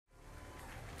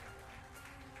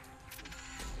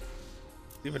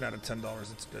Even at a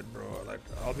 $10, it's good, bro. Like,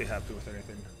 I'll be happy with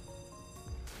anything.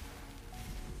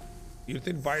 You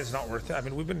think buy is not worth it? I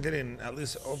mean, we've been getting at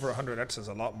least over 100 X's,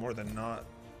 a lot more than not,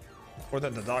 more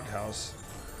than the doghouse.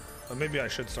 But maybe I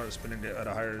should start spinning it at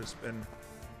a higher spin.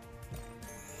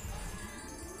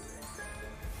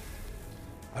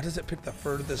 How does it pick the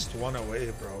furthest one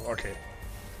away, bro? Okay.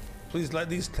 Please let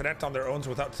these connect on their own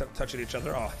without touching each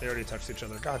other. Oh, they already touched each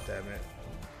other. God damn it.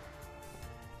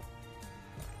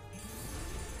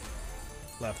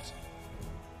 Left.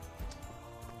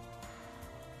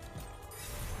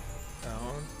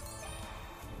 Down.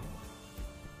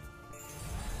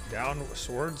 Down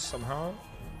swords somehow.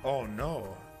 Oh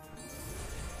no.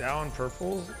 Down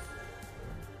purples.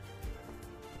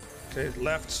 Okay,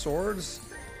 left swords.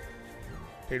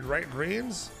 Okay, right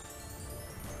greens.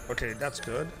 Okay, that's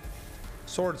good.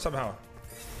 Sword somehow.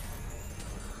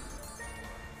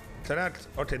 Connect.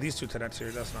 Okay, these two connects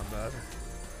here. That's not bad.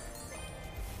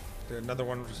 Okay, another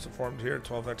one just formed here.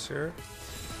 12x here.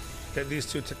 Get these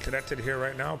two connected here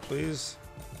right now, please.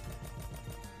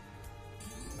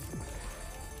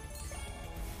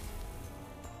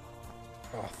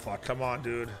 Oh, fuck. Come on,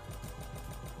 dude.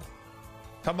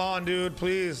 Come on, dude,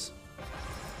 please.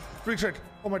 Retread.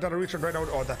 Oh my god, a retread right now.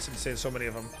 Oh, that's insane. So many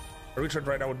of them. A retread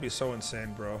right now would be so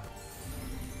insane, bro.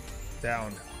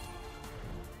 Down.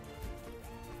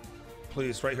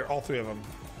 Please, right here. All three of them.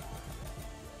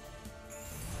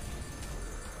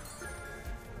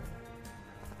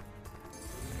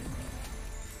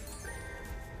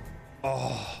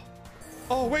 Oh.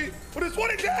 Oh, wait. What is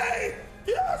 20K?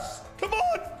 Yes. Come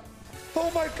on.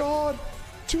 Oh my god.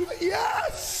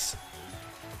 Yes.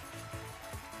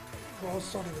 Bro, I'm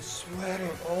starting to sweat.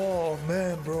 Oh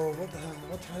man, bro. What the hell?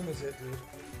 What time is it, dude?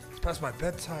 It's past my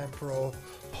bedtime, bro.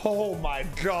 Oh my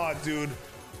god, dude.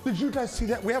 Did you guys see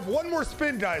that? We have one more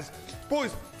spin, guys.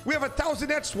 Boys, we have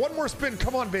 1,000x. One more spin.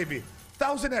 Come on, baby.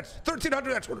 1,000x.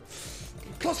 1,300x.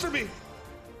 Cluster me.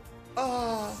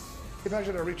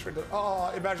 Imagine a retread there.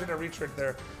 Oh, imagine a retread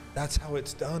there. That's how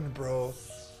it's done, bro.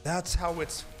 That's how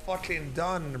it's fucking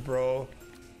done, bro.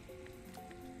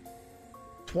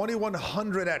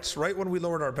 2,100x right when we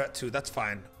lowered our bet to. That's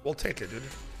fine. We'll take it, dude.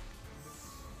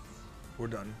 We're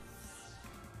done.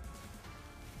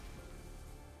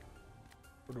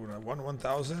 We're doing a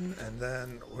 1,000, and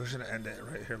then we're just gonna end it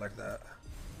right here like that.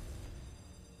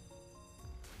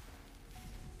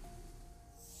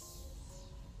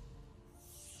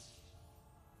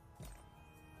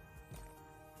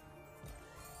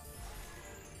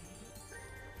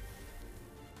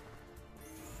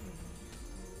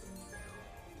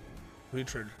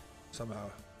 Retread somehow.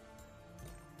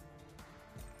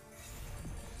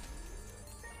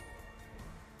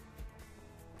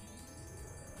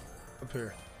 Up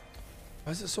here.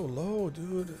 Why is it so low,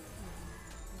 dude?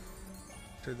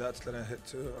 Okay, that's gonna hit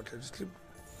too. Okay, just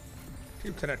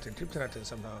keep connecting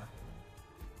somehow.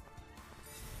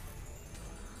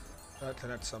 That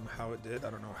connect somehow it did.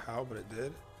 I don't know how, but it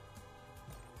did.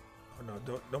 Oh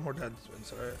no, no more dead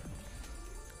spins, alright.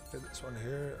 Okay, this one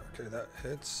here. Okay, that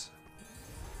hits.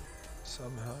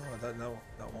 Somehow that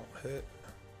won't hit.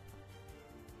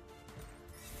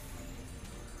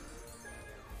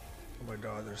 Oh my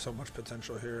god, there's so much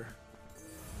potential here.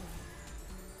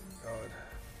 God.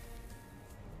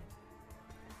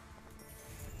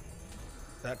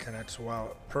 That connects.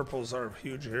 Wow. Purples are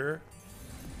huge here.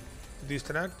 Did these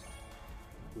connect?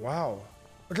 Wow.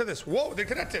 Look at this. Whoa, they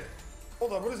connected.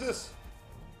 Hold on, what is this?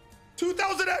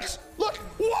 2,000x. Look.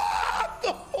 What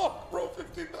the fuck, bro?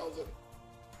 15,000.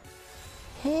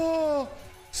 Oh,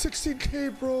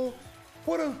 16K, bro.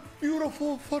 What a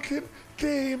beautiful fucking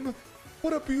game.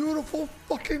 What a beautiful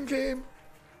fucking game.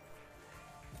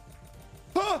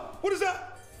 Huh? What is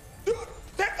that? Dude,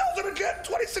 10,000 again,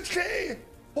 26K.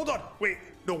 Hold on, wait,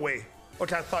 no way.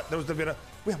 Okay, I thought there was the bit of,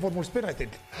 we have one more spin, I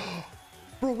think.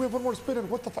 Bro, we have one more spin, and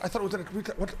what the fuck? I thought it was gonna,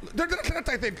 what? They're gonna connect,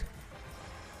 I think.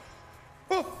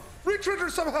 Oh, retreader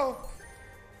somehow.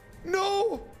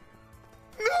 No.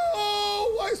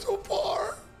 No, why so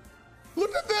far?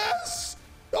 Look at this.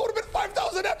 That would have been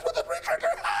 5,000x with a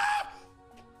retreader. Ah!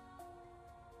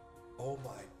 Oh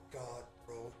my god,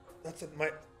 bro. That's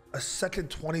a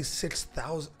second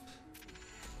 26,000.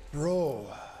 Bro,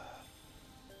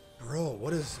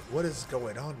 what is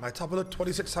going on? My top of the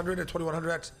 2,600 and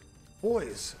 2,100x.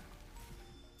 Boys.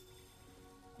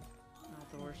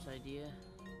 Not the worst idea.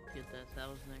 Get that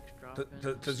 1,000x drop in.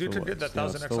 Because you could get that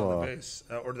 1,000x on the base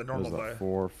or the normal buy.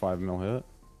 4 or 5 mil hit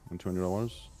on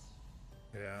 $200.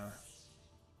 Yeah.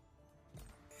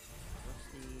 What's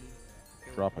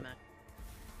the Drop it.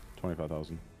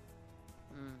 25,000.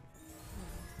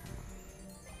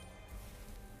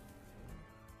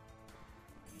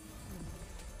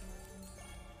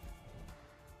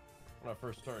 When I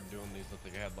first started doing these, I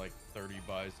think I had like 30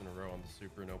 buys in a row on the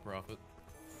super, no profit.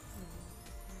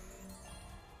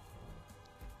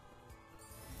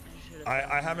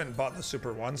 I haven't bought the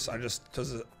super once. I just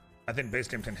does I think base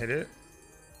game can hit it.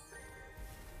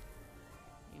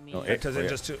 You mean No, Because it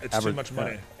just it's too much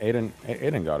money.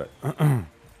 Aiden got it. Yeah,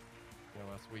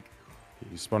 last week.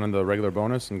 He spun in the regular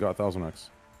bonus and got 1000x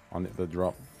on the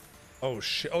drop. Oh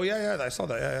shit! Oh yeah, I saw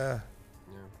that. Yeah.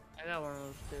 I got one of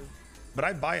those too. But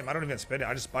I buy him. I don't even spin it.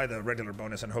 I just buy the regular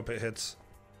bonus and hope it hits.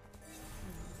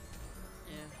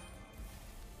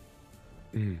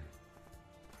 Yeah.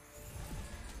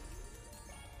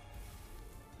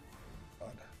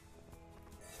 God.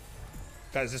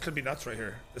 Guys, this could be nuts right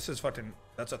here. This is fucking.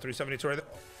 That's a 372 right there.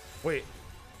 Wait.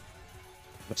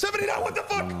 79. What the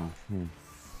fuck?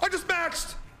 I just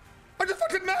maxed. I just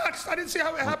fucking maxed. I didn't see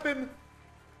how it happened.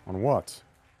 On what?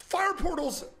 Fire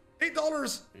portals.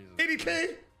 $8.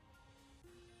 80K.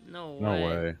 No way. No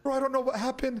way. Bro, I don't know what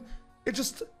happened. It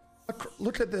just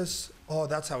look at this. Oh,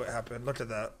 that's how it happened. Look at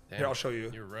that. Damn, Here, I'll show you.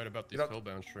 You were right about these know-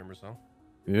 spellbound streamers, huh?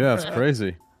 Yeah, it's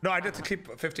crazy. No, I did to keep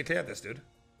 50K at this, dude.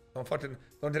 Don't get it Yeah,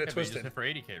 but you just twisted. hit for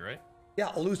 80K, right? Yeah,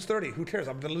 I'll lose 30. Who cares?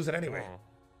 I'm gonna lose it anyway.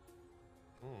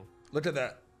 Oh. Look at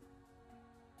that.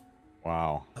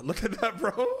 Wow. Look at that,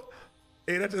 bro.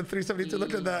 8 to 372.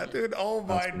 Look at that, dude. Oh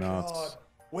my That's nuts. god.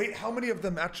 Wait, how many of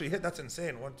them actually hit? That's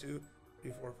insane. 1, 2,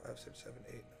 3, 4, 5, 6, 7,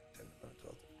 8, 9, 10, 11,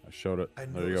 12. I showed it. I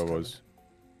knew There it you was go, coming. boys.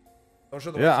 Don't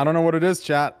show the Yeah, I don't know what it is,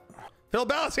 chat. Phil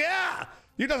Ballas, yeah.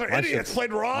 You guys are My idiots. shit's-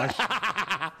 Played wrong.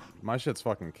 My shit's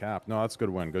fucking capped. No, that's good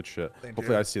win. Good shit. Thank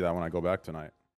Hopefully you. I see that when I go back tonight.